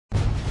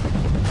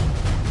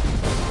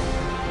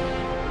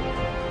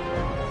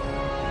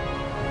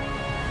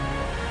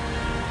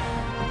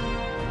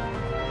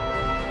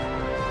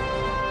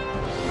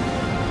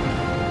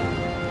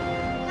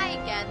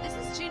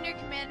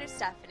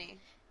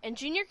and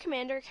Junior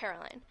Commander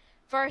Caroline.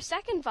 For our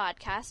second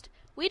vodcast,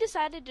 we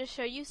decided to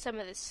show you some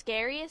of the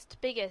scariest,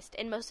 biggest,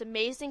 and most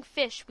amazing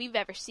fish we've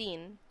ever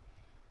seen.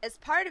 As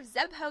part of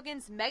Zeb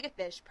Hogan's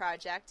Megafish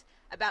project,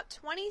 about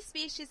 20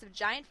 species of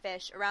giant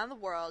fish around the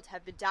world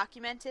have been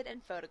documented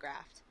and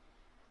photographed.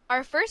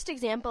 Our first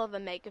example of a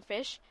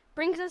megafish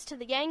brings us to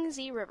the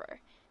Yangtze River.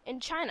 In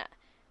China,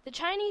 the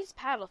Chinese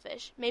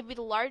paddlefish may be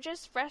the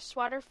largest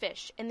freshwater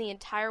fish in the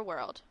entire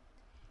world.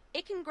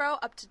 It can grow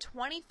up to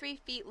 23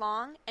 feet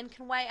long and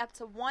can weigh up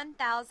to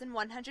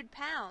 1,100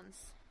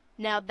 pounds.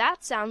 Now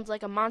that sounds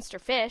like a monster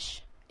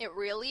fish. It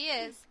really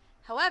is.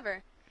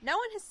 However, no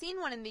one has seen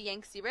one in the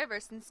Yangtze River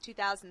since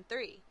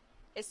 2003.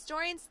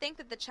 Historians think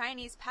that the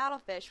Chinese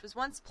paddlefish was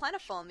once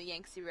plentiful in the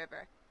Yangtze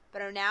River,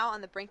 but are now on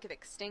the brink of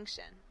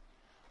extinction.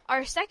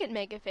 Our second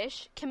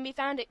megafish can be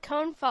found at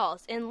Khon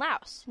Falls in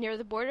Laos, near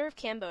the border of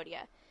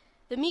Cambodia.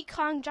 The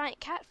Mekong giant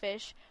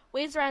catfish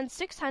weighs around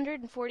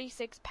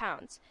 646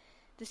 pounds.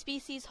 The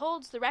species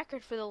holds the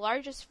record for the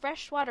largest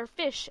freshwater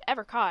fish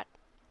ever caught.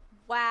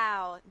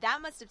 Wow,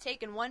 that must have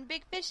taken one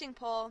big fishing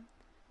pole.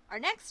 Our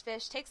next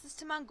fish takes us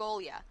to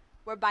Mongolia,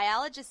 where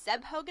biologist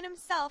Zeb Hogan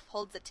himself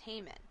holds a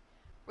Taemin.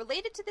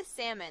 Related to the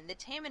salmon, the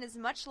Taemin is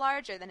much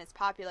larger than his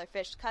popular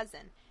fish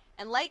cousin,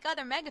 and like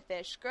other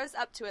megafish, grows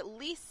up to at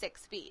least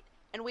 6 feet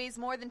and weighs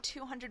more than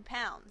 200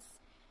 pounds.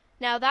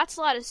 Now that's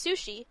a lot of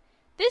sushi.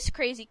 This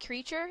crazy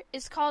creature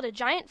is called a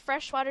giant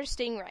freshwater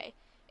stingray.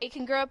 It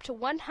can grow up to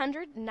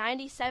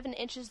 197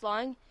 inches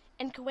long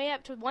and can weigh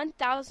up to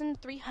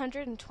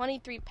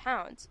 1,323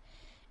 pounds.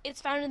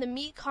 It's found in the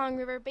Mekong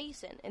River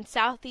Basin in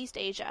Southeast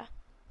Asia.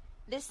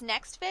 This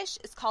next fish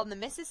is called the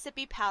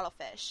Mississippi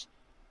paddlefish.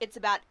 It's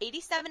about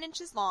 87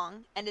 inches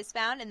long and is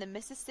found in the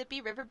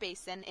Mississippi River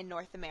Basin in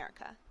North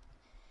America.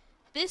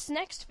 This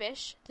next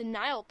fish, the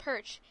Nile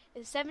Perch,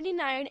 is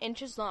 79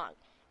 inches long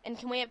and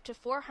can weigh up to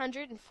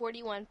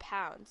 441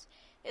 pounds.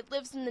 It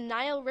lives in the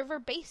Nile River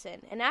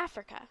Basin in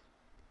Africa.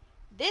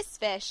 This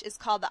fish is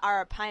called the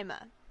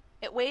Arapaima.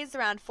 It weighs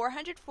around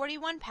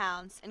 441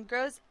 pounds and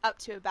grows up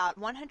to about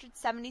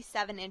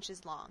 177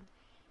 inches long.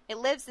 It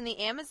lives in the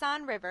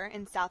Amazon River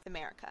in South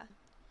America.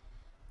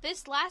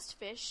 This last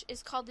fish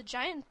is called the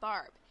giant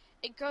barb.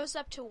 It grows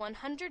up to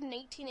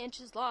 118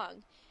 inches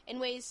long and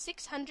weighs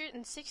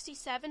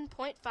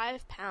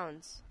 667.5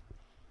 pounds.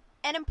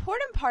 An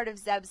important part of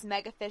Zeb's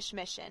megafish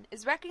mission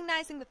is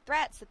recognizing the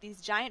threats that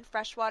these giant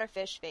freshwater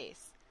fish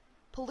face.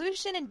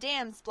 Pollution and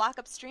dams block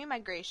up stream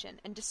migration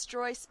and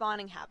destroy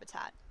spawning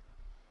habitat.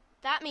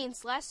 That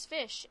means less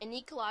fish in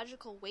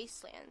ecological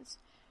wastelands.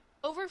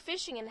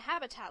 Overfishing and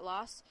habitat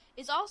loss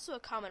is also a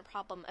common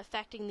problem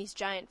affecting these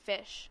giant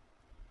fish.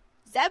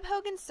 Zeb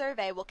Hogan's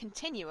survey will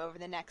continue over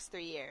the next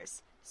 3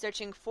 years,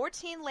 searching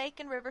 14 lake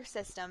and river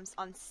systems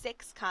on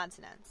 6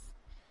 continents.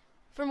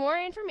 For more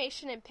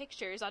information and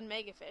pictures on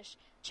megafish,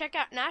 check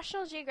out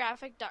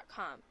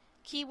nationalgeographic.com,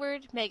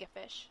 keyword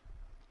megafish.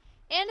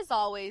 And as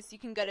always, you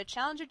can go to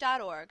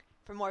challenger.org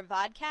for more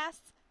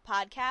vodcasts,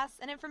 podcasts,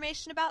 and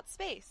information about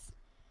space.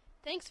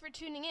 Thanks for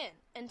tuning in.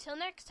 Until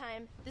next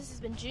time, this has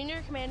been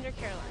Junior Commander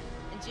Caroline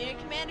and Junior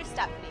Commander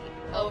Stephanie.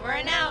 Over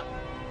and out!